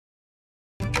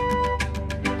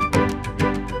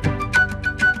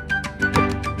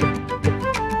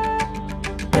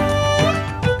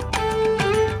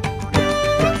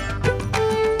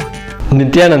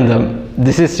Nithyanandam.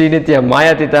 This is Srinithya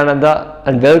Maya Nithyananda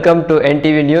and welcome to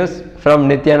NTV News from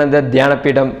Nithyananda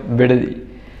Dhyanapeetam, Bidadi.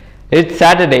 It's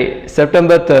Saturday,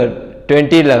 September 3rd,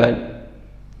 2011.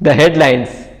 The headlines.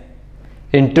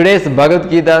 In today's Bhagavad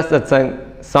Gita satsang,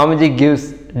 Swamiji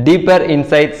gives deeper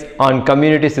insights on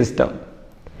community system.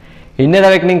 Inner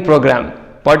Awakening program,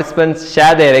 participants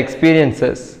share their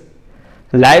experiences.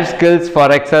 Life skills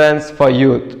for excellence for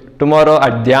youth, tomorrow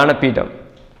at Dhyanapeetam.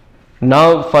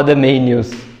 Now for the main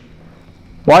news.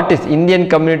 What is Indian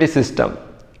community system?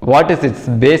 What is its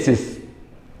basis?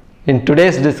 In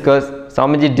today's discourse,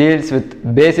 Swamiji deals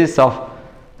with basis of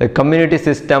the community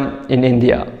system in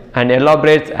India and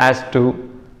elaborates as to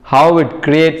how it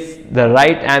creates the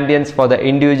right ambience for the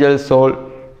individual soul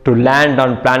to land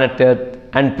on planet Earth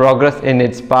and progress in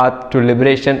its path to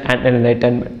liberation and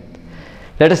enlightenment.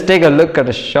 Let us take a look at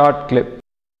a short clip.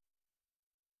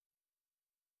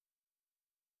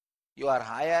 You are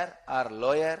higher or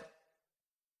lower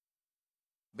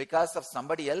because of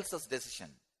somebody else's decision.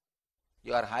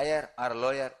 You are higher or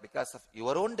lower because of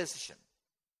your own decision.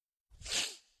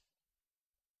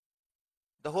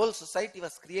 The whole society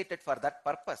was created for that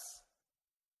purpose.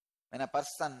 When a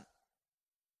person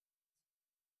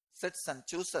sits and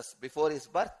chooses before his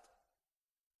birth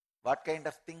what kind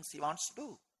of things he wants to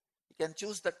do, he can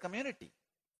choose that community.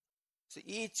 So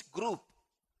each group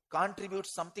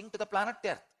contributes something to the planet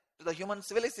Earth, to the human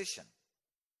civilization,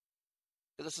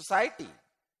 to the society.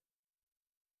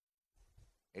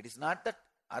 It is not that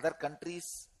other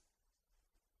countries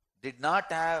did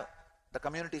not have the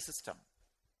community system.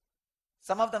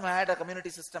 Some of them had a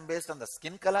community system based on the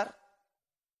skin color.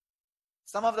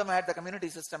 Some of them had the community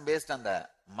system based on the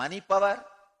money power.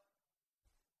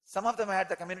 Some of them had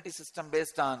the community system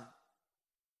based on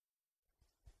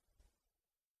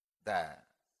the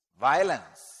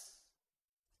violence.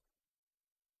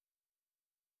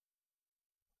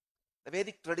 The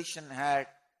Vedic tradition had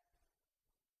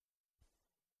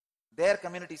their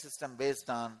community system based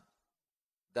on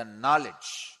the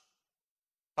knowledge.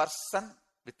 Person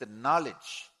with the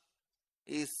knowledge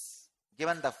is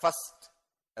given the first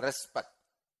respect.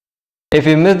 If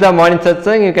you missed the morning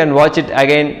satsang, you can watch it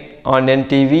again on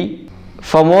NTV.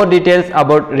 For more details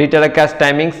about retelecast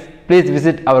timings, please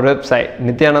visit our website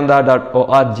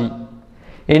nithyananda.org.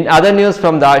 In other news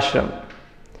from the ashram,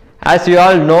 as you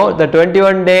all know, the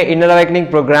 21-day Inner Awakening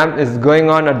program is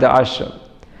going on at the ashram.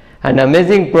 An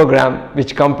amazing program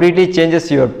which completely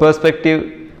changes your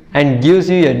perspective and gives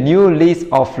you a new lease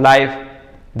of life,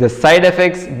 the side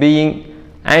effects being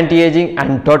anti-aging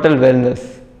and total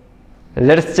wellness.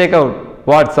 Let us check out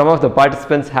what some of the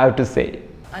participants have to say.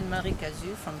 I'm Marie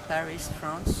Cazu from Paris,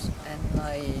 France, and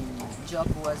my job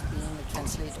was being a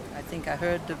translator. I think I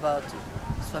heard about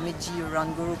Swamiji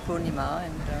around Guru Purnima,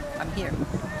 and I'm here.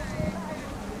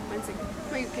 One second.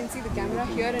 No, you can see the camera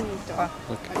here and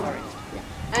Okay. sorry. Yeah.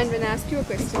 And when I ask you a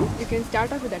question, you can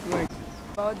start off with that word.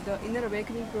 About the Inner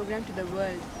Awakening program to the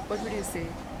world, what would you say?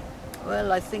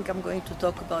 Well, I think I'm going to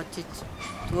talk about it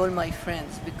to all my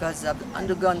friends because I've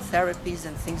undergone therapies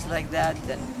and things like that,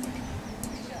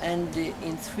 and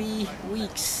in 3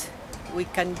 weeks we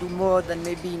can do more than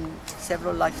maybe in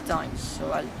several lifetimes.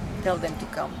 So I'll tell them to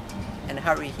come and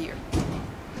hurry here,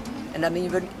 and I'm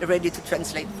even ready to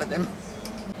translate for them.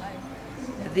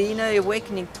 The Inner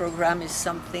Awakening program is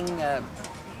something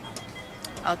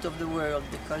out of the world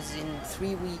because in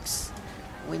 3 weeks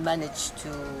we managed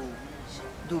to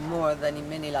do more than in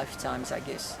many lifetimes, I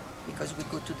guess, because we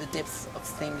go to the depth of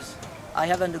things. I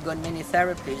have undergone many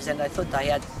therapies and I thought I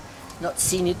had not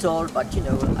seen it all, but you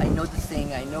know, I know the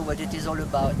thing, I know what it is all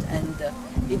about. And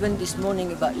even this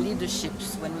morning about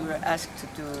leaderships, when we were asked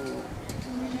to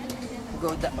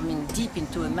go deep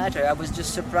into a matter, I was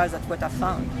just surprised at what I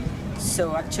found.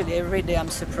 So actually every day I'm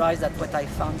surprised at what I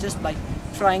found just by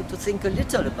trying to think a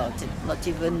little about it, not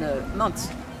even months.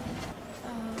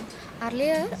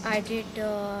 Earlier I did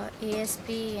ASP,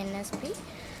 NSP.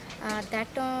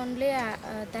 That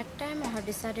time I had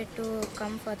decided to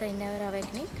come for the Inner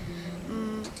Awakening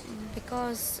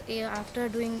because after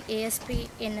doing ASP,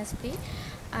 NSP,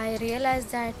 I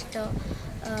realized that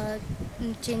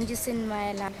changes in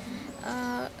my life.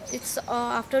 It's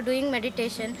after doing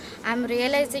meditation, I'm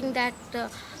realizing that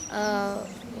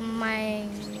my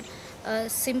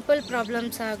simple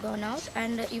problems are gone out,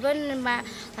 and even I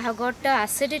have got the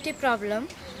acidity problem,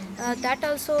 that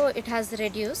also it has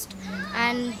reduced,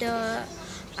 and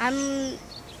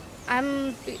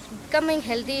I'm becoming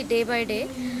healthy day by day.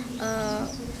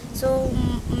 So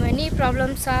many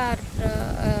problems are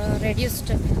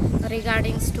reduced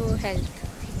regarding to health.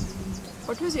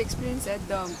 What was your experience at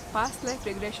the past life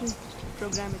regression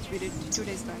program which we did 2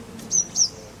 days back?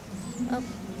 Uh,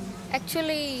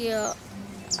 Actually,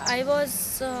 I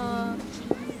was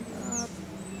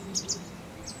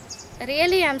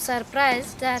really I'm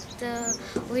surprised that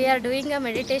we are doing a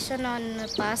meditation on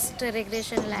past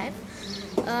regression life.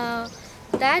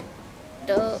 That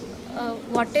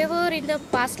whatever in the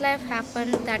past life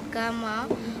happened, that karma,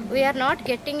 we are not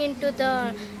getting into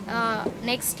the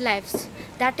next lives.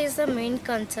 That is the main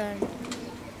concern.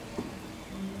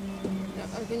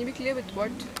 Can you be clear with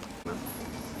what?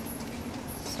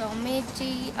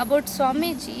 Swamiji, about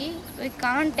Swamiji, we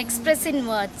can't express in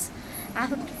words.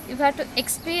 You have to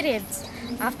experience.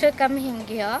 After coming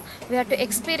here, we have to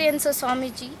experience a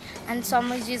Swamiji and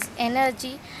Swamiji's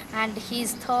energy and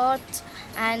his thoughts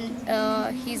and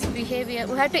his behavior.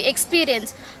 We have to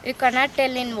experience. We cannot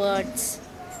tell in words.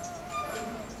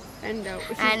 And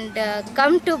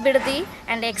Come to Bidadi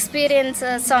and experience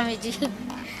Swamiji.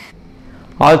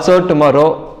 Also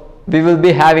tomorrow we will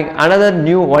be having another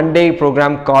new one-day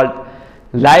program called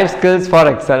Life Skills for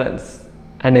Excellence,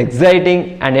 an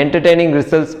exciting and entertaining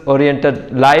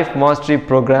results-oriented life mastery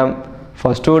program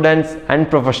for students and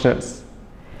professionals,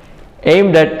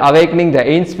 aimed at awakening the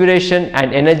inspiration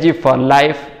and energy for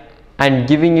life and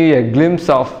giving you a glimpse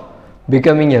of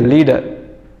becoming a leader,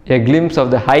 a glimpse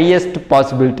of the highest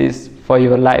possibilities for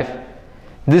your life.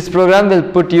 This program will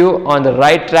put you on the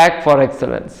right track for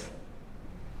excellence.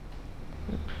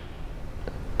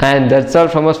 And that's all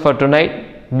from us for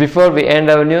tonight. Before we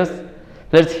end our news,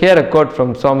 let's hear a quote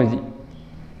from Swamiji.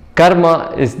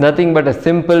 Karma is nothing but a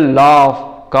simple law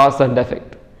of cause and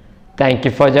effect. Thank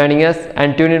you for joining us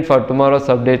and tune in for tomorrow's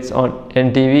updates on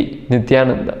NTV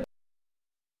Nithyananda.